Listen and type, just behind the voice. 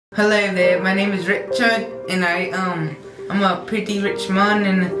Hello there, my name is Richard and I'm a pretty rich man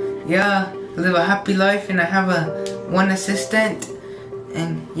and yeah, I live a happy life and I have one assistant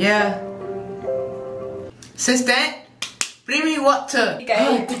and yeah. Assistant, bring me water.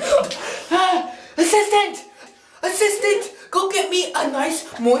 Okay. Assistant! Assistant! Go get me a nice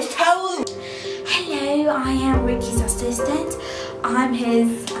moist towel! Hello, I am Ricky's assistant. I'm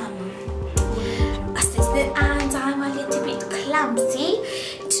his assistant and I'm a little bit clumsy.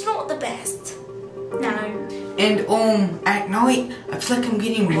 It's not the best. No. And at night, I feel like I'm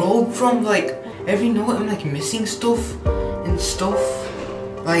getting robbed from every night I'm missing stuff and stuff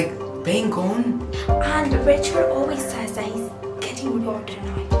being gone. And Richard always says that he's getting robbed at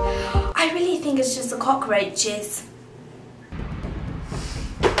night. I really think it's just the cockroaches.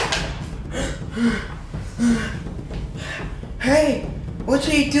 Hey, what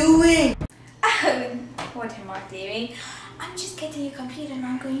are you doing? What am I doing? I'm just getting a computer and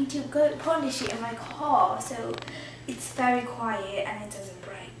I'm going to go polish it in my car so it's very quiet and it doesn't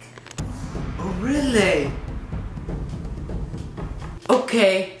break. Oh really?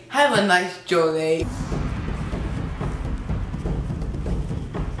 Okay, have a nice jolly.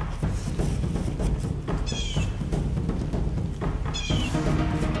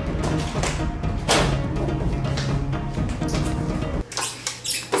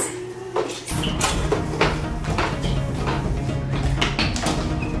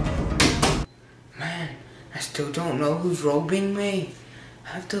 I still don't know who's robbing me. I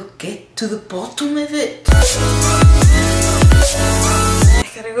have to get to the bottom of it. I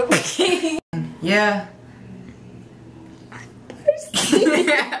gotta go pee. Yeah.